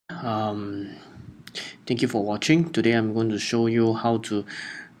um, Thank you for watching. Today I'm going to show you how to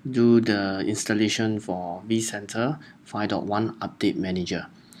do the installation for vCenter 5.1 Update Manager.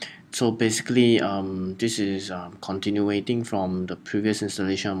 So basically this is continuating from the previous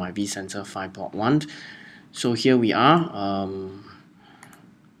installation of my vCenter 5.1. So here we are.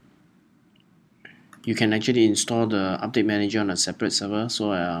 You can actually install the update manager on a separate server.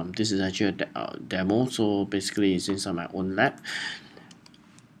 So this is actually a demo. So basically it's inside my own lab.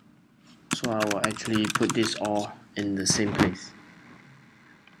 So I will actually put this all in the same place.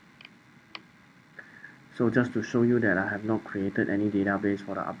 So just to show you that I have not created any database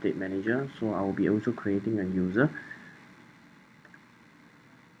for the update manager, so I will be also creating a user.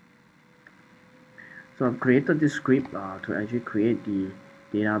 So I've created this script to actually create the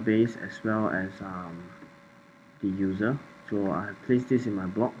database as well as the user. So I have placed this in my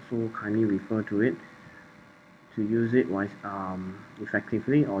blog, so kindly refer to it to use it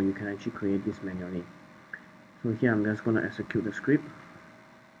effectively, or you can actually create this manually. So here I'm just going to execute the script,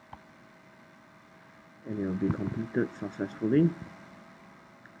 and it will be completed successfully.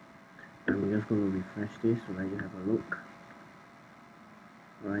 I'm just going to refresh this so that you have a look.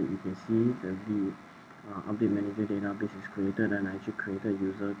 Alright, you can see the update manager database is created, and I actually created a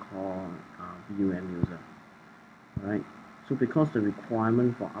user called VUM user. Alright, so because the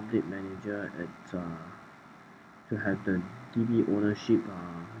requirement for update manager is to have the DB ownership,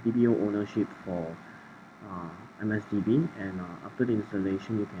 DBO ownership for MSDB, and after the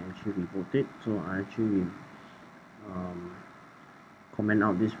installation you can actually reboot it. So I actually comment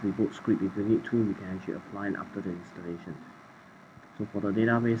out this reboot script. If you need to, you can actually apply it after the installation. So for the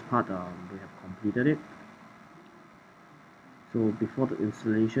database part, we have completed it. So before the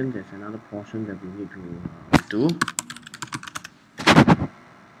installation, there's another portion that we need to do.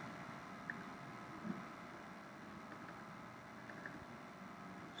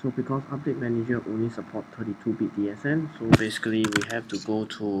 So because update manager only support 32-bit DSN, so basically we have to go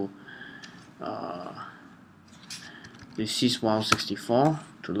to the syswile64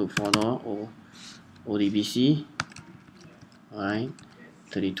 to look for the ODBC, alright,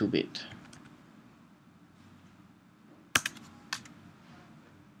 32-bit.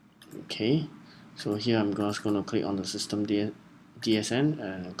 Okay, so here I'm just going to click on the system DSN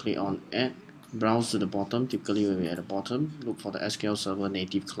and click on add. Browse to the bottom. Typically when we're at the bottom, look for the SQL Server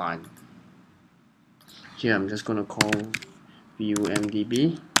native client. Here I'm just going to call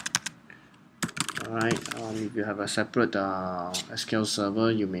VUMDB. Alright, if you have a separate SQL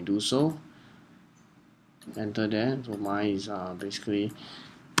server, you may do so. Enter there. So mine is basically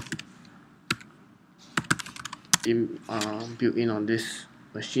built in on this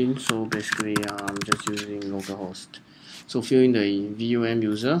machine. So basically I'm just using localhost. So fill in the VUM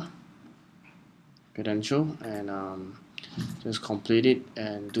user credential and just complete it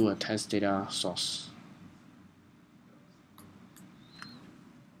and do a test data source.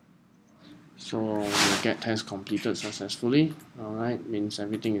 So you get test completed successfully. Alright, means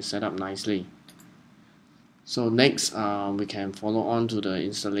everything is set up nicely. So next we can follow on to the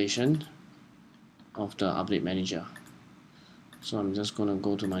installation of the update manager. So I'm just going to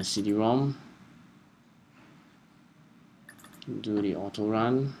go to my CD-ROM, do the auto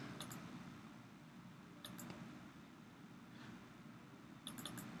run.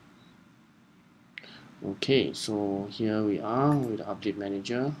 Okay, so here we are with the update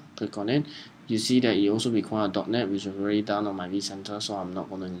manager. Click on it. You see that it also requires .NET, which is already done on my vCenter, so I'm not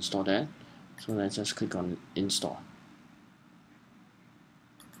going to install that. So let's just click on install.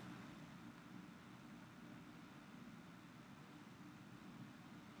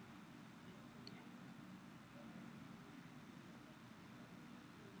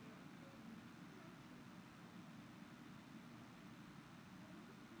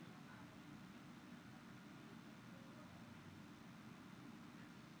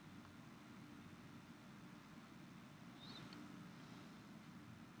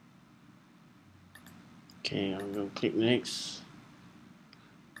 Okay, I'm going to click next.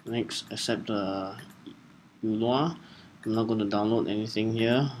 Next, accept the ULOA. I'm not going to download anything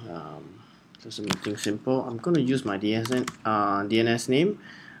here. Just to make things simple, I'm going to use my DNS name.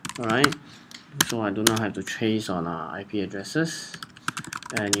 Alright, so I do not have to trace on IP addresses.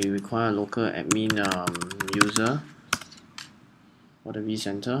 And you require local admin user for the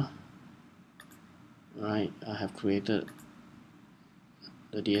vCenter. Alright, I have created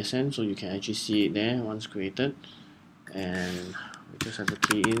the DSN, so you can actually see it there once created, and we just have to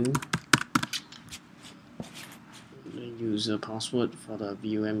key in the user password for the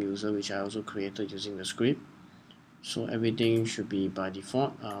VUM user, which I also created using the script. So everything should be by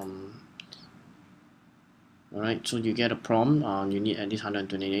default. Alright, so you get a prompt, you need at least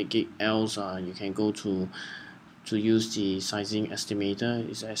 128 gig, else you can go to use the sizing estimator.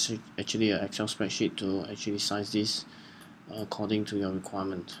 It's actually an Excel spreadsheet to actually size this according to your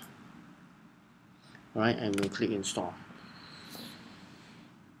requirement. Alright, and we'll click install.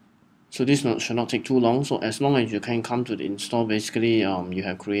 So this should not take too long. So as long as you can come to the install, basically you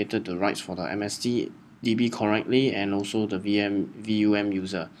have created the rights for the MSDB correctly, and also the VUM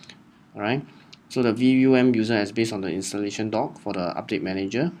user. Alright, so the VUM user is based on the installation doc for the update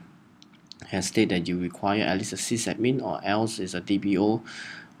manager, has stated that you require at least a sysadmin or else is a DBO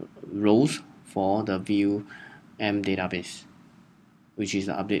roles for the VUM database, which is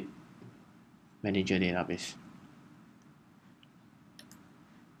the update manager database.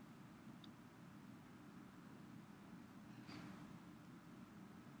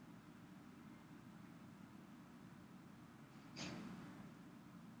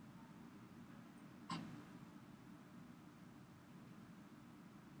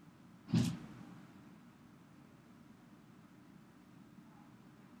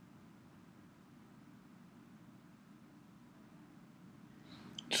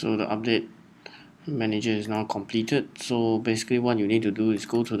 So the update manager is now completed. So basically what you need to do is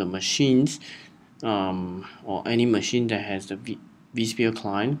go to the machines, or any machine that has the vSphere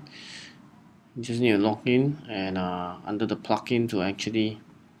client. You just need to log in, and under the plugin to actually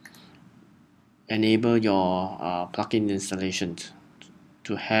enable your plugin installations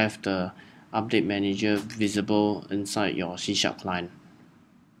to have the update manager visible inside your C# client.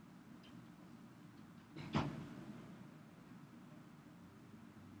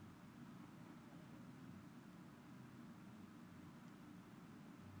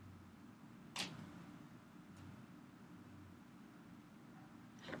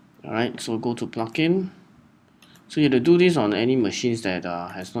 Alright, so go to plugin. So you have to do this on any machines that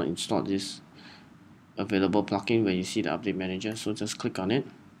has not installed this available plugin where you see the update manager. So just click on it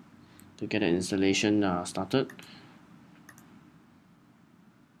to get the installation started.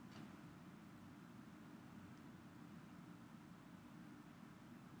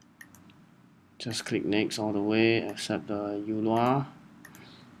 Just click next all the way, accept the ULA,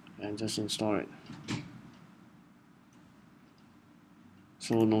 and just install it.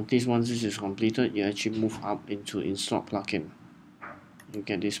 So notice once this is completed, you actually move up into install plugin. You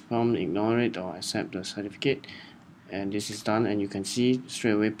get this prompt, ignore it or accept the certificate, and this is done, and you can see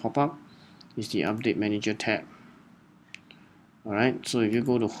straight away pop up is the update manager tab. Alright, so if you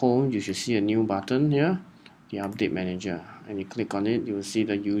go to home, you should see a new button here, the update manager, and you click on it, you will see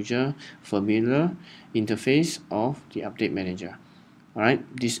the user familiar interface of the update manager.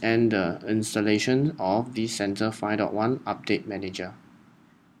 Alright, this ends the installation of vCenter 5.1 update manager.